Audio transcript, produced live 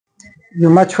You're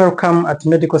much welcome at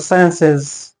Medical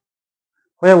Sciences,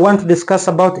 where I want to discuss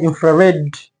about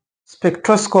infrared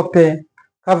spectroscopy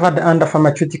covered under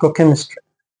pharmaceutical chemistry.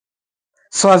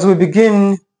 So as we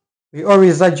begin, we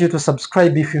always urge you to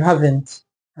subscribe if you haven't,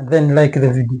 and then like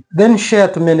the video. Then share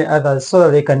to many others so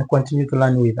that they can continue to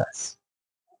learn with us.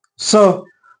 So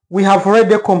we have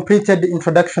already completed the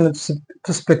introduction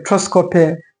to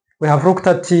spectroscopy. We have looked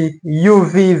at the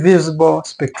UV visible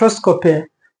spectroscopy.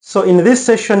 So in this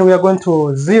session, we are going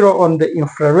to zero on the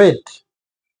infrared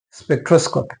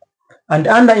spectroscopy. And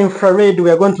under infrared,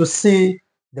 we are going to see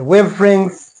the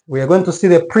wavelength, we are going to see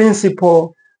the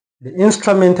principle, the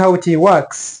instrument, how it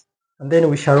works, and then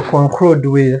we shall conclude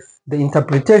with the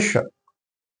interpretation.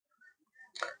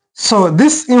 So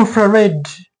this infrared,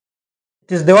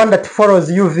 it is the one that follows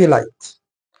UV light.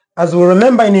 As we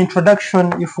remember in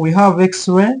introduction, if we have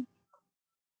X-ray,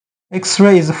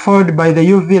 X-ray is followed by the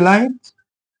UV light,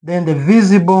 then the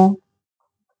visible,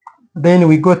 then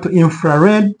we go to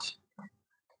infrared.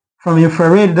 From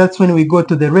infrared, that's when we go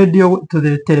to the radio, to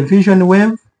the television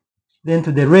wave, then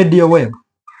to the radio wave.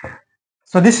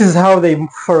 So this is how they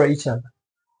follow each other.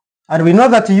 And we know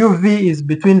that UV is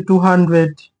between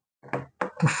 200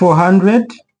 to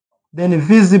 400, then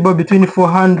visible between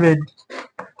 400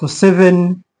 to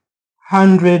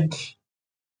 700,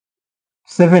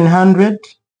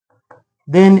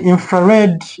 then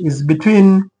infrared is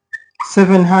between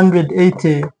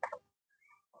 780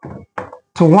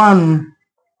 to 1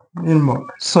 millimole.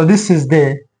 So this is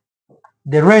the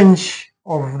range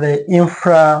of the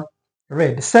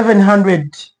infrared.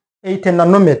 780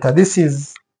 nanometer. This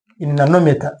is in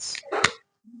nanometers.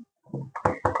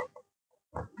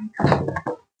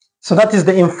 So that is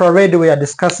the infrared we are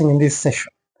discussing in this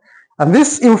session. And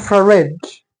this infrared,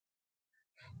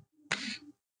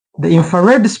 the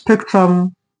infrared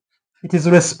spectrum, it is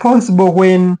responsible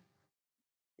when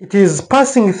it is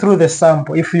passing through the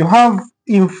sample. If you have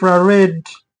infrared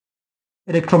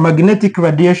electromagnetic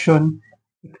radiation,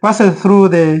 it passes through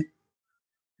the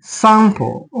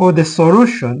sample or the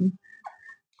solution.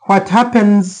 What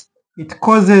happens? It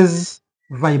causes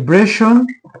vibration,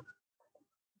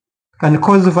 can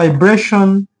cause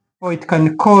vibration, or it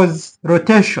can cause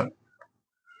rotation.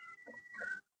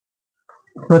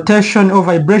 Rotation or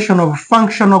vibration of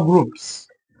functional groups.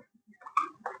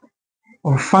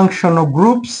 Around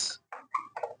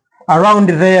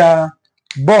their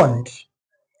bond.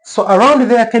 So around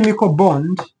their chemical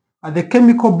bond, at their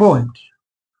chemical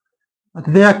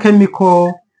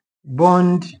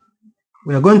bond,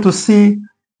 we are going to see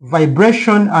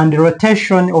vibration and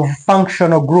rotation of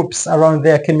functional groups around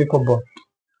their chemical bond.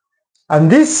 And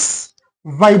this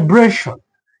vibration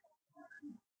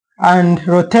and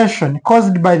rotation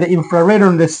caused by the infrared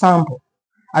on the sample.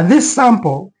 And this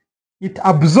sample, it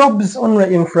absorbs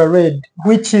only infrared,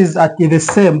 which is at the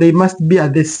same, they must be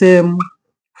at the same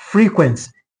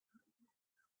frequency.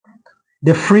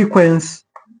 The frequency,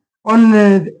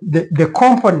 only the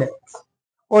component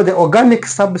or the organic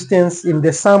substance in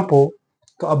the sample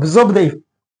to absorb the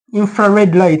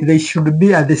infrared light, they should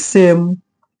be at the same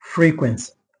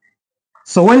frequency.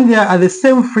 So when they are at the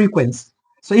same frequency,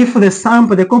 so if the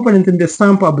sample, the component in the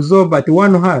sample absorb at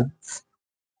 1 Hz,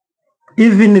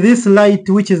 even this light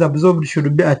which is absorbed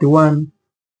should be at 1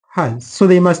 Hz. So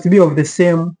they must be of the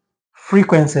same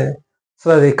frequency so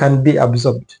that they can be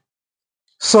absorbed.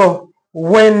 So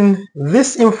when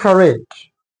this infrared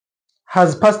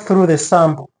has passed through the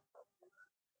sample,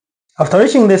 after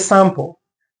reaching the sample,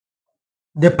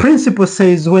 the principle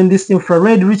says when this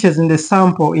infrared reaches in the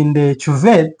sample in the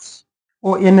cuvette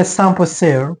or in a sample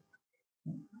cell,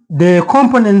 the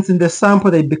components in the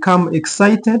sample, they become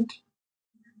excited.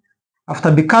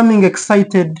 After becoming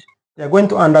excited, they are going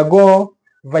to undergo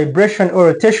vibration or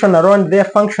rotation around their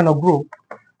functional group.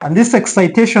 And this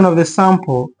excitation of the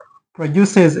sample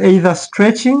produces either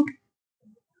stretching.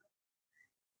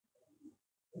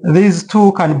 These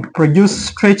two can produce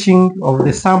stretching of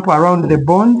the sample around the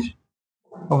bond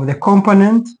of the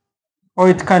component, or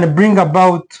it can bring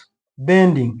about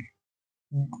bending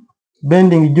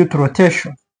due to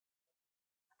rotation.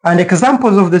 And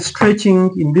examples of the stretching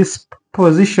in this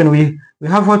position, we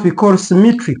have what we call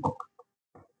symmetrical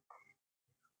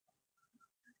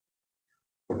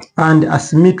and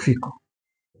asymmetrical.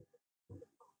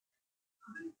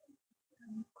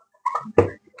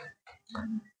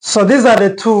 So these are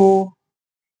the two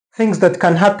things that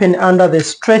can happen under the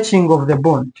stretching of the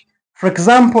bond. For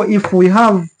example, if we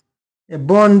have a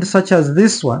bond such as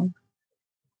this one,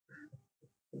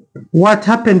 what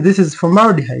happens, this is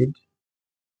formaldehyde.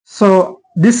 So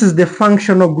this is the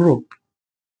functional group.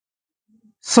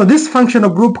 So this functional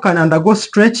group can undergo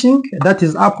stretching, that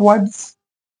is upwards,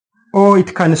 or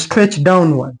it can stretch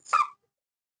downwards.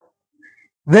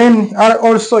 Then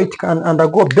also it can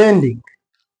undergo bending.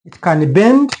 It can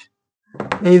bend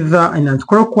either in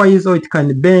anti-clockwise, or it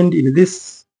can bend in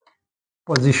this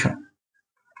position.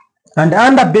 And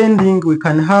under bending, we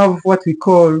can have what we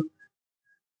call,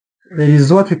 there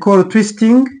is what we call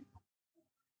twisting.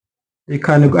 They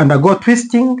can undergo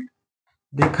twisting.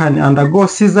 They can undergo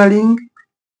scissoring.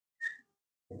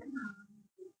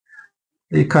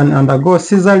 They can undergo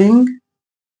scissoring,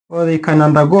 or they can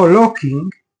undergo locking.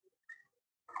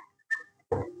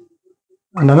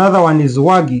 And another one is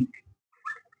wagging.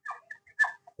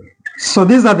 So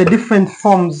these are the different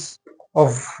forms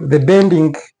of the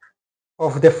bending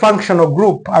of the functional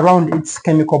group around its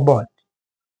chemical bond.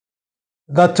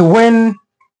 That when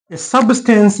a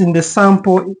substance in the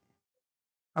sample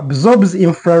absorbs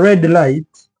infrared light,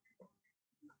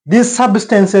 these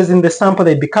substances in the sample,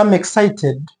 they become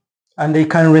excited and they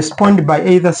can respond by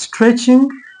either stretching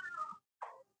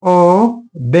or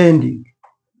bending.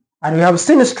 And we have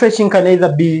seen stretching can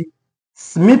either be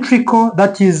symmetrical,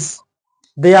 that is,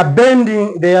 they are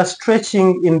bending, they are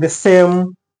stretching in the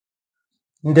same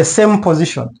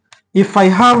position. If I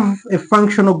have a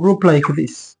functional group like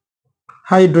this,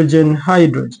 hydrogen,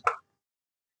 hydrogen,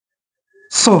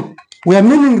 so we are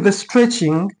meaning the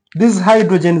stretching, these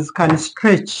hydrogens can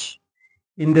stretch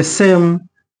in the same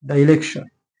direction.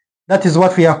 That is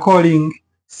what we are calling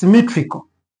symmetrical.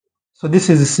 So this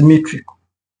is symmetrical.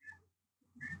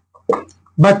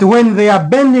 But when they are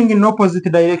bending in opposite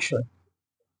direction,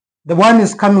 the one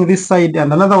is coming this side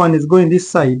and another one is going this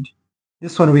side,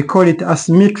 this one we call it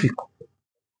asymmetrical.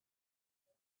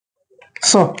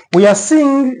 So we are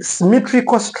seeing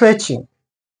symmetrical stretching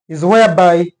is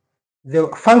whereby the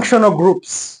functional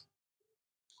groups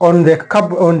on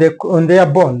their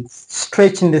bonds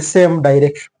stretch in the same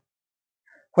direction.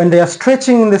 When they are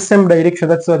stretching in the same direction,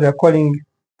 that's what we are calling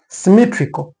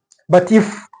symmetrical. But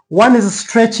if one is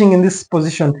stretching in this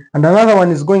position and another one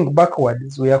is going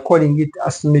backwards, we are calling it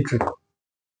asymmetrical.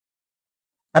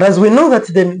 And as we know that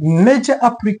the major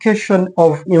application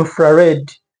of infrared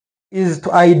is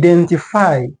to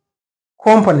identify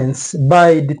components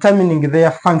by determining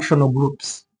their functional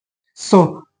groups.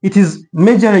 So it is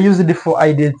majorly used for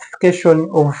identification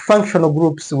of functional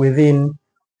groups within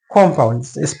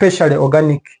compounds, especially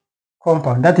organic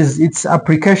compound. That is its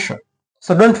application.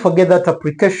 So don't forget that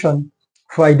application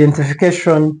for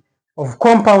identification of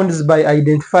compounds by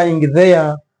identifying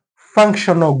their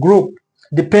functional group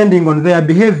depending on their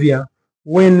behavior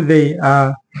when they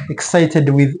are excited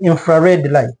with infrared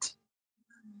light.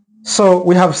 So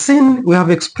we have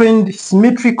explained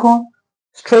symmetrical,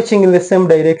 stretching in the same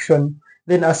direction,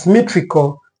 then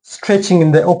asymmetrical, stretching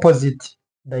in the opposite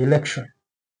direction.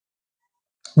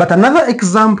 But another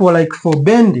example, like for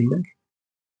bending,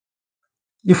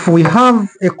 if we have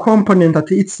a component that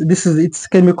this is its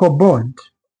chemical bond,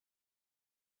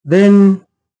 then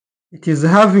it is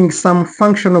having some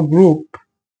functional group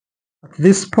at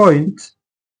this point.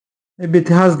 Maybe it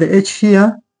has the H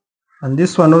here, and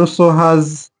this one also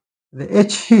has the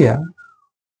H here.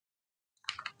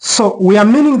 So we are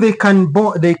meaning they can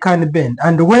bend,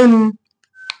 and when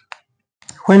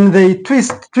they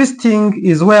twist, twisting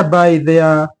is whereby they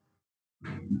are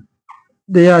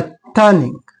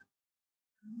turning.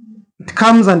 It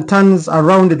comes and turns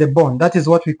around the bond. That is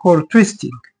what we call twisting.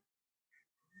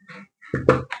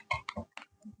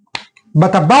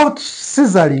 But about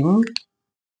scissoring,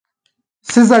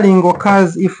 scissoring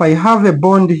occurs if I have a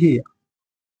bond here,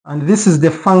 and this is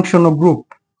the functional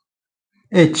group,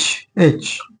 H.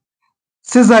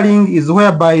 Scissoring is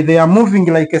whereby they are moving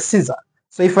like a scissor.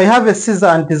 So if I have a scissor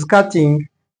and it is cutting,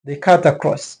 they cut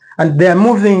across, and they are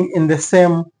moving in the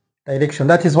same direction.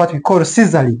 That is what we call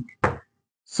scissoring.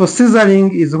 So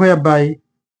scissoring is whereby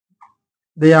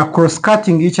they are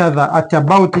cross-cutting each other at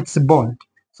about its bond.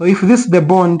 So if this is the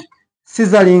bond,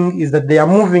 scissoring is that they are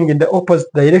moving in the opposite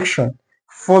direction,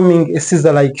 forming a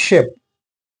scissor-like shape.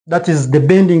 That is the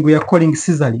bending we are calling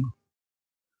scissoring.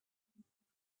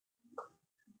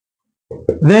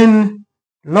 Then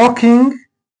locking.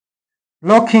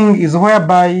 Locking is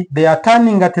whereby they are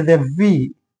turning at the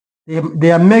V.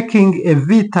 They are making a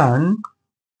V turn.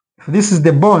 This is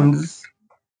the bonds.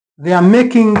 They are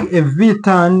making a V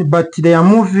turn, but they are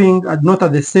moving not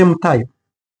at the same time.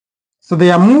 So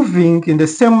they are moving in the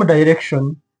same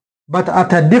direction, but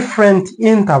at a different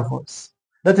intervals.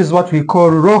 That is what we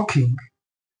call locking.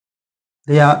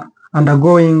 They are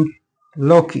undergoing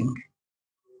locking.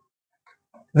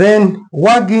 Then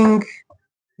wagging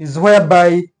is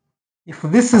whereby if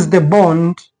this is the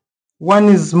bond, one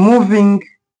is moving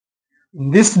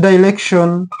in this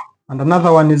direction and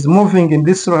another one is moving in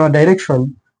this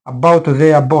direction, about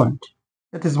their bond.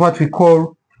 That is what we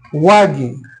call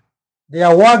wagging. They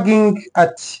are wagging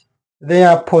at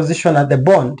their position at the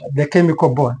bond, the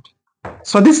chemical bond.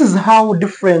 So this is how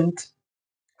different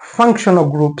functional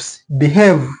groups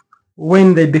behave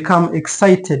when they become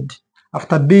excited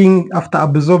after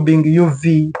absorbing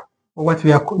UV, or what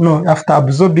we are after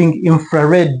absorbing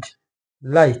infrared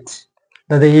light.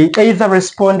 That they either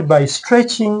respond by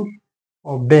stretching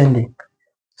or bending.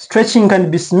 Stretching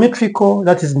can be symmetrical,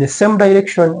 that is in the same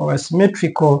direction, or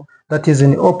asymmetrical, that is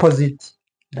in the opposite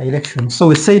direction. So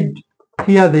we said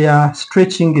here they are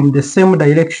stretching in the same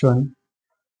direction,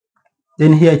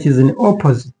 then here it is in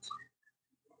opposite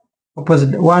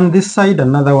one this side,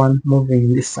 another one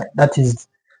moving this side. That is,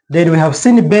 then we have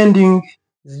seen bending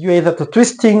is due either to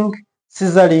twisting,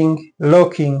 scissoring,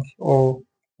 locking, or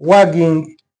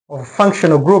wagging of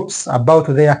functional groups about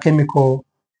their chemical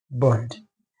bond.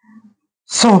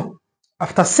 So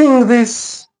after seeing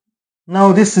this,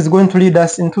 now this is going to lead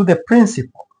us into the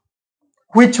principle,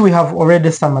 which we have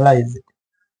already summarized.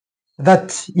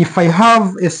 That if I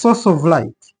have a source of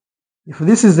light, if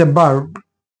this is a bulb,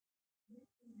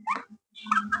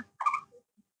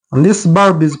 and this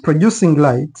bulb is producing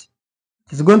light,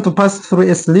 it's going to pass through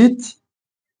a slit.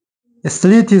 A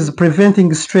slit is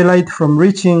preventing stray light from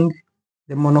reaching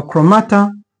the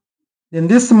monochromata. Then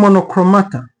this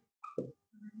monochromata,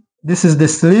 this is the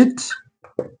slit,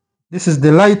 this is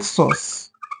the light source.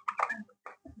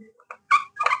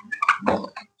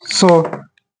 So,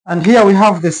 and here we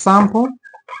have the sample.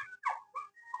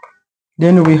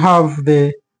 Then we have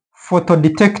the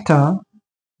photodetector.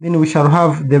 Then we shall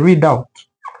have the readout.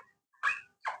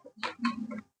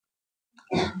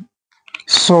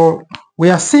 So we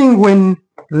are seeing when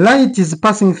light is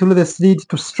passing through the slit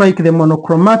to strike the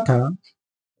monochromata,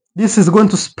 this is going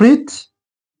to split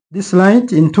this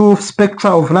light into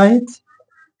spectra of light.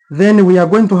 Then we are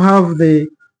going to have the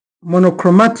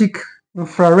monochromatic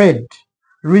infrared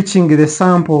reaching the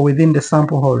sample within the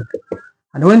sample hole.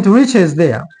 And when it reaches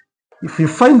there, if we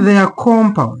find there are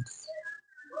compounds,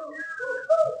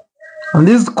 and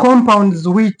these compounds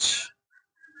which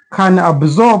can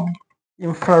absorb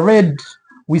infrared,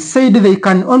 we said they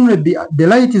can only be, the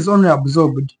light is only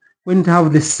absorbed when it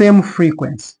have the same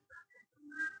frequency,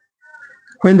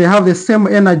 when they have the same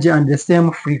energy and the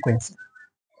same frequency.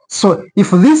 So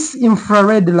if this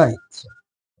infrared light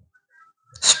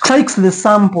strikes the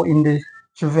sample in the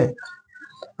cuvette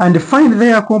and find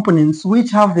their components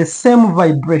which have the same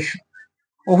vibration,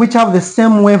 or which have the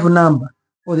same wave number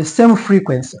or the same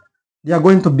frequency, they are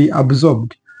going to be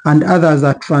absorbed and others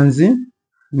are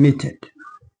transmitted.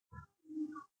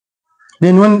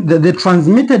 Then when the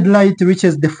transmitted light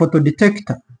reaches the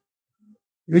photodetector,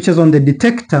 reaches on the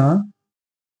detector,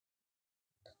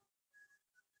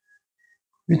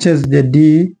 which is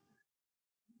the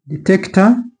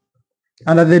detector,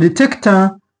 and at the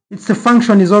detector, its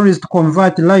function is always to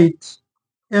convert light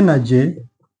energy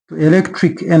to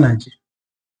electric energy.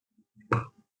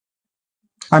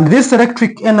 And this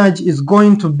electric energy is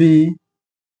going to be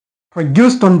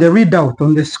produced on the readout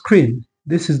on the screen.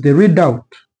 This is the readout,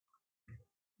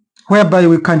 whereby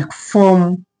we can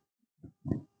form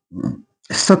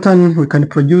we can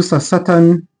produce a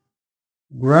certain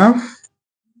graph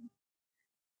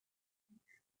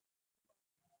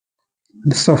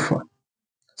and so forth.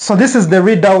 So this is the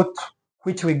readout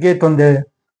which we get on the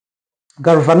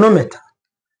galvanometer.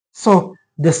 So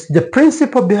the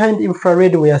principle behind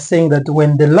infrared, we are saying that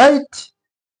when the light,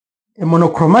 a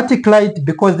monochromatic light,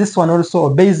 because this one also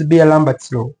obeys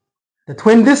Beer-Lambert's law, that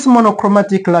when this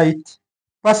monochromatic light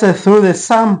passes through the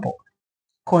sample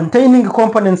containing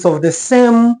components of the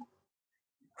same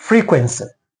frequency,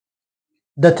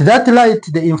 that light,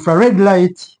 the infrared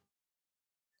light,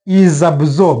 is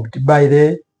absorbed by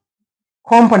the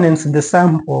components in the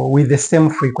sample with the same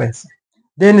frequency.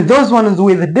 Then those ones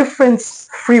with different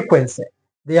frequency,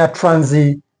 they are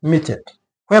transmitted.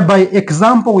 Whereby,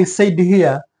 example, we said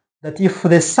here that if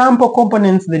the sample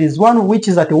components, there is one which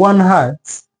is at 1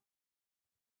 Hertz,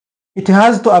 it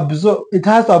has to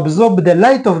absorb the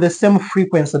light of the same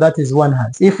frequency, that is 1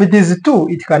 Hertz. If it is 2,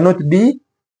 it cannot be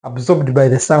absorbed by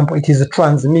the sample, it is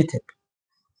transmitted.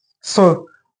 So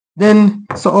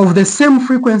of the same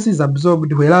frequency is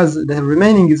absorbed, whereas the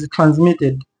remaining is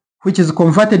transmitted, which is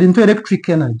converted into electric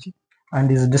energy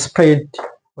and is displayed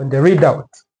on the readout.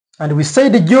 And we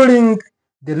said during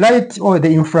the light or the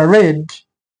infrared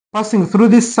passing through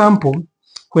this sample,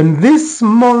 when these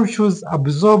molecules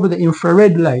absorb the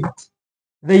infrared light,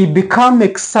 they become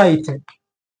excited.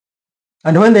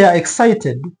 And when they are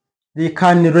excited, they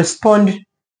can respond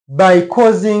by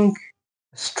causing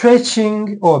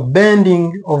stretching or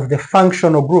bending of the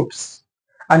functional groups.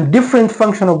 and different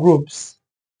functional groups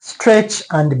stretch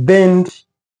and bend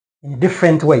in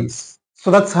different ways. So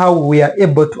that's how we are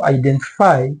able to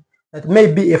identify that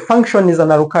maybe a function is an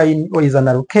alkyne or is an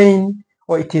alkane,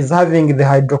 or it is having the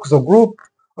hydroxyl group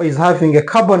or is having a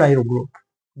carbonyl group,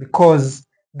 because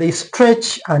they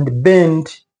stretch and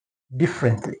bend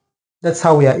differently. That's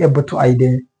how we are able to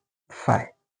identify.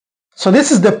 So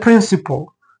this is the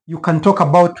principle you can talk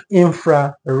about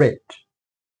infrared.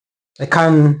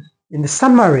 In the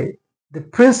summary, the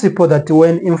principle that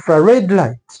when infrared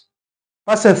light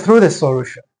passes through the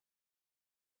solution,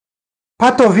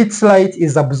 part of its light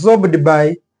is absorbed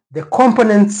by the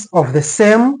components of the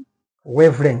same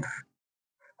wavelength,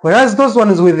 whereas those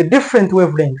ones with different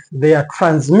wavelengths, they are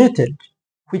transmitted,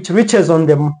 which reaches on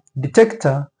the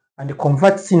detector and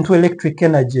converts into electric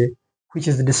energy, which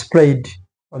is displayed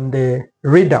on the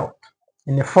readout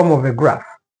in the form of a graph.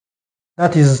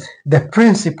 That is the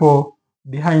principle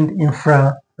behind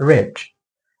infrared.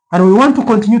 And we want to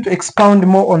continue to expound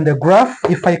more on the graph.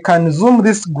 If I can zoom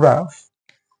this graph,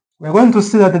 we're going to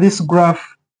see that this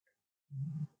graph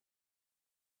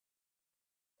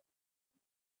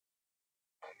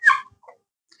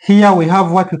here we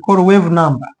have what we call wave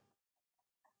number.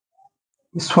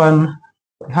 This one,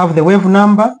 we have the wave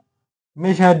number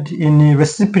measured in a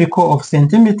reciprocal of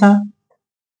centimeter.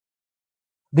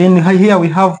 Then here we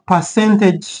have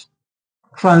percentage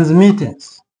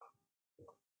transmittance.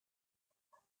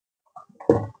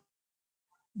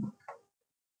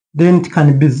 Then it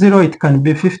can be 0, it can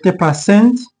be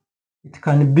 50%, it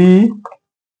can be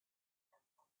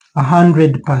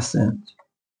 100%.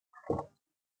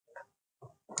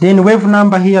 Then wave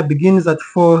number here begins at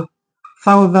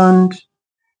 4,000,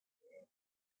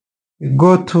 we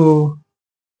go to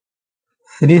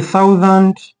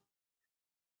 3,000,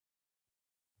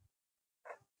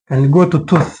 and go to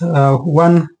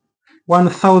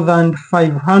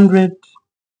 1,500,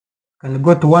 and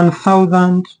go to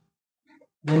 1,000,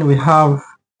 then we have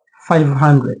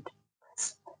 500.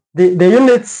 The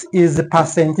units is per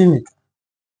centimeter.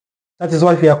 That is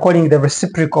what we are calling the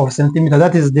reciprocal of centimeter.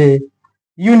 That is the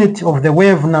unit of the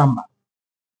wave number.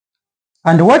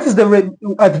 And what is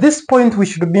at this point we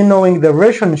should be knowing the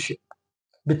relationship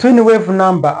between wave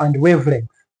number and wavelength.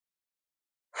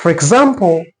 For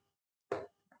example,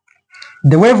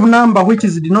 the wave number, which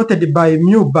is denoted by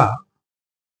mu bar,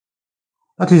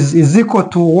 that is equal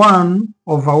to 1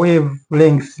 over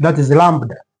wavelength, that is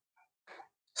lambda.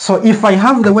 So if I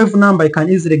have the wave number, I can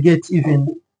easily get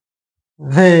even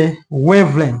the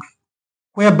wavelength,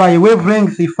 whereby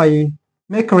wavelength, if I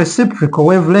make a reciprocal,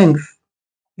 wavelength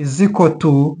is equal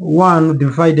to 1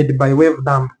 divided by wave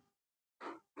number,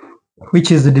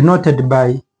 which is denoted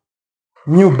by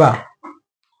mu bar.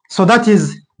 So that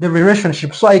is the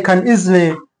relationship. So I can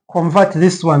easily convert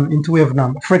this one into wave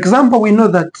number. For example, we know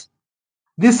that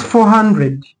this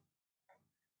 400,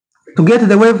 to get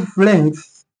the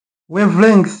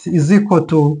wavelength is equal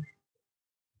to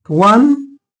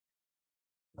 1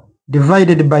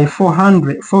 divided by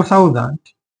 4,000,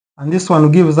 and this one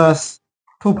gives us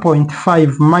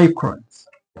 2.5 microns.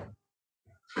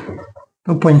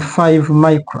 2.5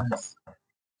 microns.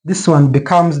 This one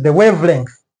becomes the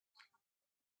wavelength.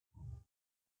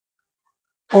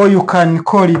 Or you can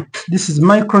call it, this is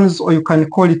microns, or you can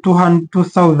call it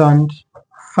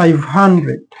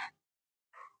 2,500.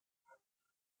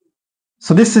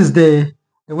 So this is the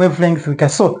wavelength we can.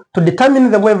 So to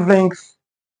determine the wavelength,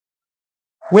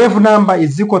 wave number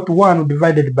is equal to 1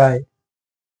 divided by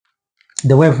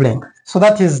the wavelength. So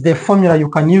that is the formula you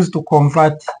can use to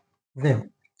convert them.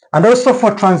 And also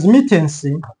for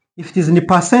transmittancy, if it is in the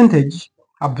percentage,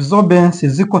 absorbance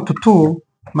is equal to 2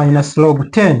 minus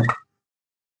log 10.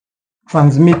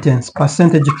 Transmittance,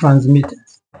 percentage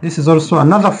transmittance. This is also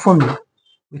another formula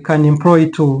we can employ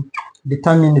to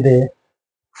determine the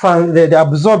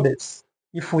absorbance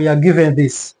if we are given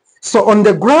this. So on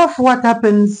the graph, what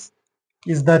happens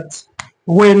is that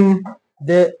when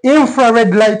the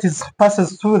infrared light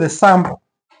passes through the sample,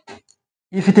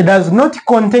 if it does not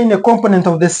contain a component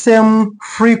of the same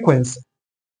frequency,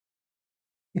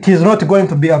 it is not going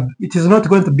to be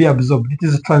absorbed. It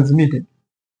is transmitted.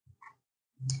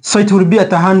 So it will be at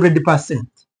 100%.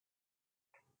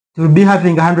 It will be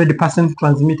having 100%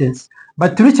 transmittance,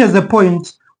 but it reaches a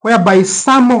point whereby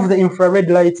some of the infrared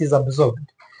light is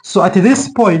absorbed. So at this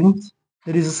point,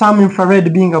 there is some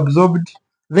infrared being absorbed.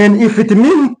 Then if it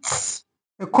meets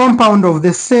a compound of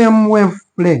the same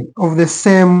wavelength, of the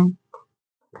same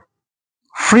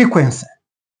frequency,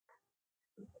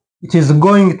 it is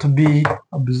going to be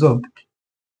absorbed.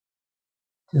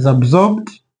 It is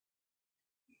absorbed.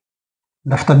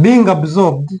 And after being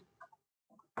absorbed,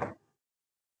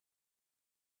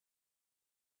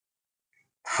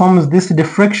 forms this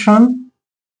diffraction,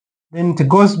 then it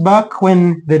goes back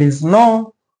when there is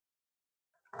no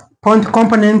point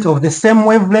component of the same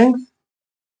wavelength.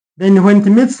 Then when it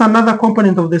meets another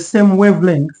component of the same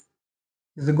wavelength,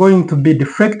 it's going to be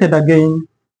diffracted again,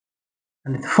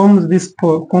 and it forms this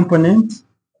component.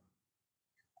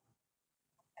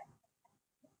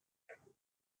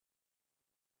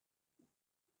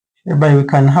 Hereby we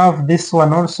can have this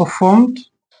one also formed.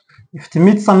 If it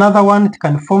meets another one, it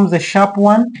can form the sharp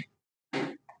one.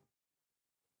 It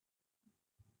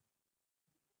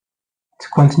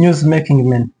continues making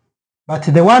many. But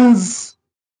the ones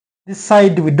this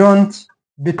side we don't,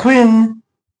 between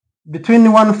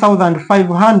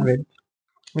 1500,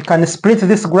 we can split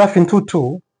this graph into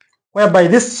two, whereby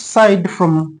this side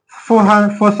from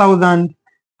 4000 to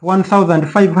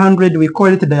 1500, we call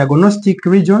it diagnostic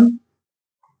region.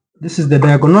 This is the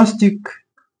diagnostic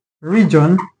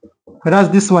region, whereas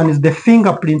this one is the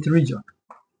fingerprint region.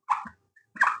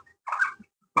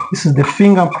 This is the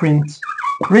fingerprint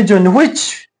region,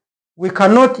 which we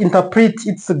cannot interpret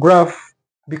its graph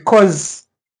because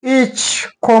each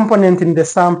component in the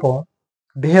sample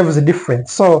behaves different.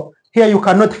 So here you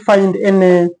cannot find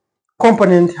any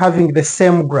component having the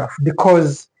same graph,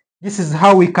 because this is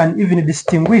how we can even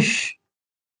distinguish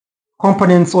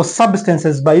components or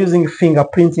substances by using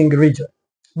fingerprinting region.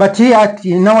 But here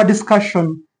in our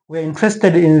discussion, we're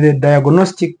interested in the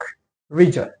diagnostic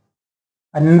region.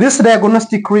 And in this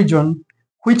diagnostic region,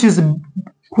 which is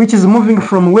moving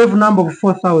from wave number of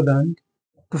 4000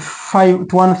 to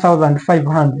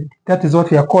 1500, that is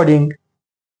what we are calling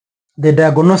the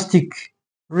diagnostic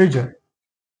region.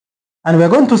 And we're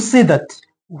going to see that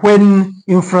when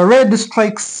infrared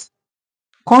strikes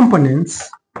components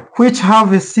which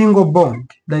have a single bond,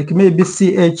 like maybe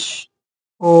CH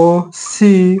or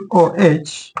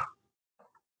COH,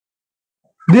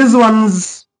 these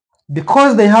ones,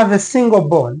 because they have a single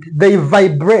bond, they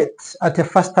vibrate at a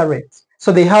faster rate.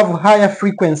 So they have higher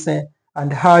frequency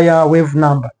and higher wave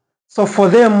number. So for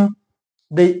them,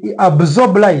 they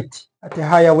absorb light at a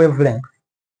higher wavelength,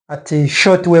 at a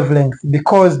short wavelength,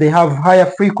 because they have higher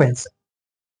frequency.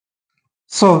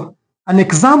 So an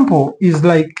example is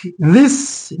like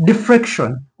this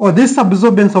diffraction or this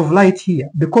absorbance of light here,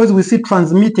 because we see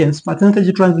transmittance,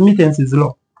 percentage transmittance is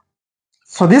low.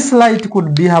 So this light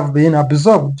could have been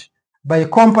absorbed by a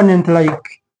component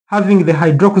like having the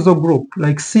hydroxyl group,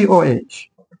 like COH.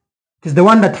 It is the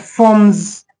one that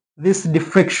forms this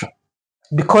diffraction,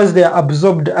 because they are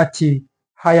absorbed at a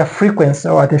higher frequency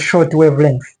or at a short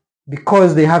wavelength,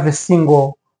 because they have a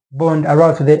single bond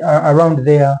around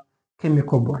their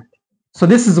chemical bond. So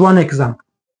this is one example.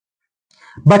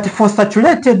 But for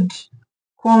saturated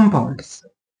compounds,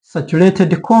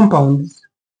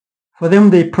 for them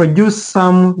they produce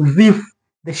some V,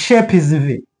 the shape is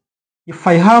V. If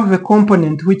I have a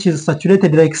component which is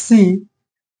saturated like CH,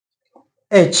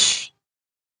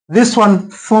 this one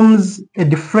forms a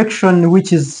diffraction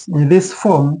which is in this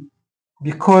form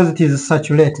because it is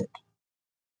saturated.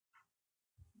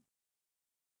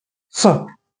 So,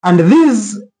 and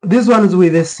these ones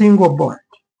with a single bond,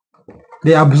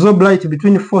 they absorb light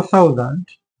between 4000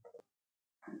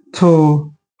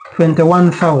 to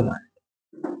 21,000.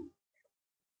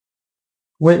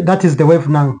 That is the wave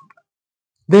number.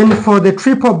 Then for the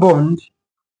triple bond,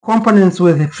 components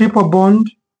with a triple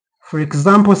bond, for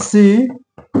example CN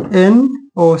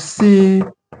or CC,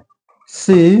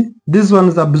 these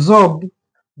ones absorb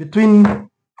between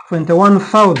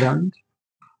 21,000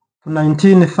 to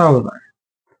 19,000.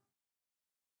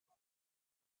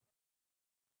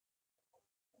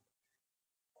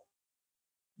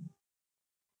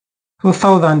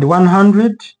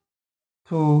 (2,100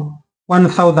 to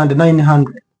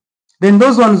 1,900). Then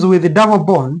those ones with the double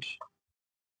bond,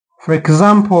 for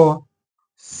example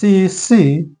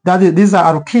CC, these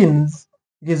are alkenes,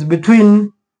 it is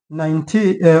between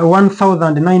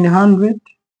 1,900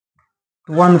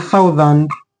 to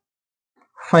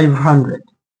 1,500.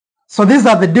 So these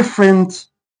are the different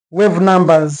wave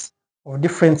numbers of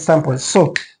different samples.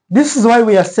 So this is why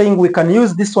we are saying we can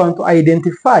use this one to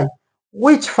identify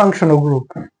which functional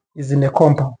group is in a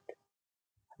compound.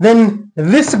 Then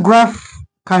this graph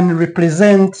can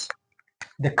represent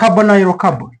the carbonyl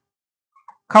carbon.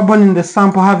 Carbon in the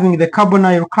sample having the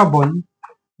carbonyl carbon,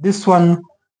 this one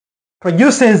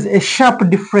produces a sharp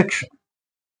diffraction.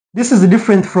 This is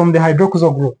different from the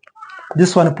hydroxyl group.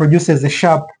 This one produces a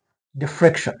sharp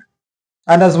diffraction.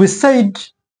 And as we said,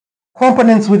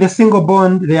 components with a single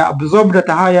bond, they are absorbed at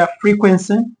a higher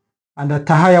frequency and at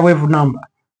a higher wave number.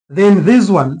 Then these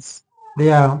ones,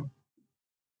 they are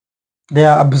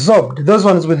absorbed. Those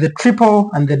ones with the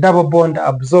triple and the double bond are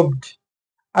absorbed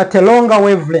at a longer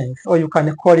wavelength, or you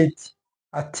can call it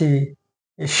at a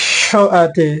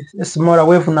smaller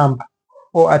wave number,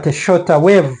 or at a shorter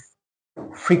wave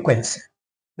frequency.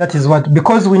 That is what,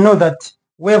 because we know that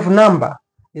wave number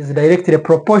is directly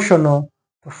proportional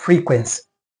to frequency.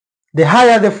 The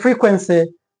higher the frequency,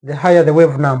 the higher the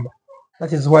wave number.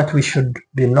 That is what we should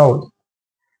be knowing.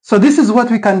 So this is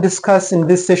what we can discuss in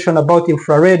this session about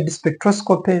infrared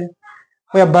spectroscopy,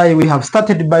 whereby we have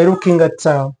started by looking at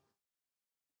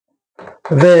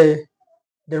the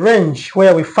range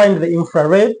where we find the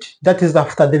infrared, that is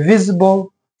after the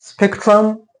visible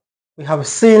spectrum. We have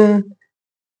seen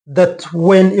that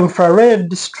when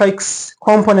infrared strikes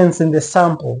components in the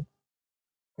sample,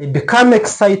 they become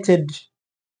excited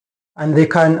and they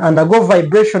can undergo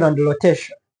vibration and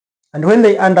rotation. And when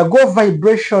they undergo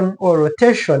vibration or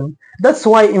rotation, that's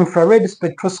why infrared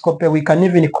spectroscopy, we can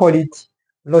even call it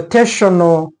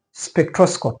rotational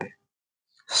spectroscopy.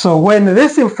 So when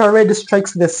this infrared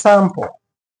strikes the sample,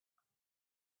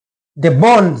 the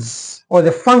bonds or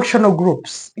the functional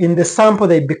groups in the sample,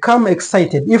 they become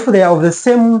excited. If they are of the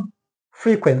same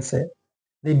frequency,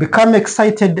 they become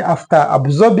excited after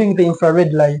absorbing the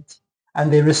infrared light,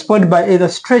 and they respond by either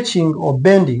stretching or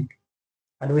bending.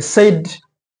 And we said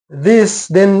this,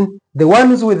 then the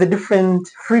ones with a different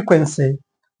frequency,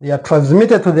 they are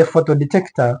transmitted to the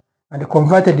photodetector and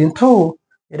converted into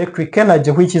electric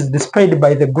energy, which is displayed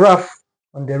by the graph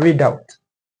on the readout,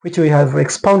 which we have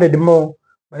expounded more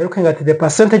by looking at the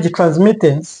percentage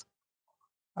transmittance,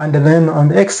 and then on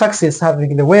the x-axis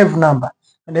having the wave number.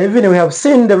 And even we have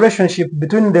seen the relationship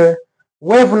between the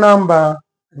wave number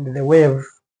and the wave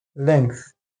length.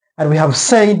 And we have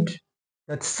said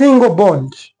that single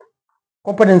bond,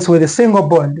 components with a single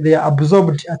bond, they are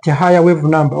absorbed at a higher wave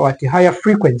number or at a higher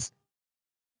frequency.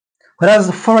 Whereas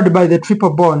followed by the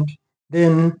triple bond,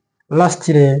 then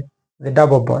lastly the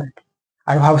double bond.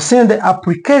 And we have seen the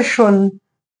application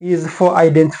is for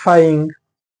identifying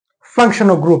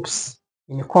functional groups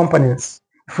in components.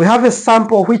 If we have a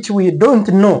sample which we don't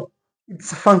know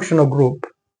its functional group,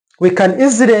 we can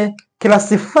easily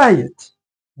classify it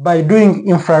by doing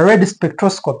infrared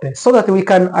spectroscopy so that we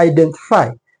can identify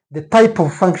the type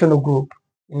of functional group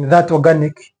in that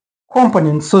organic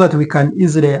component, so that we can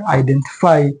easily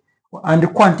identify and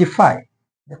quantify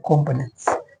the components.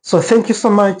 So thank you so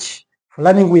much for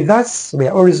learning with us. We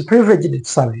are always privileged to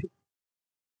serve you.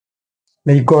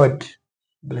 May God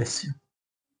bless you.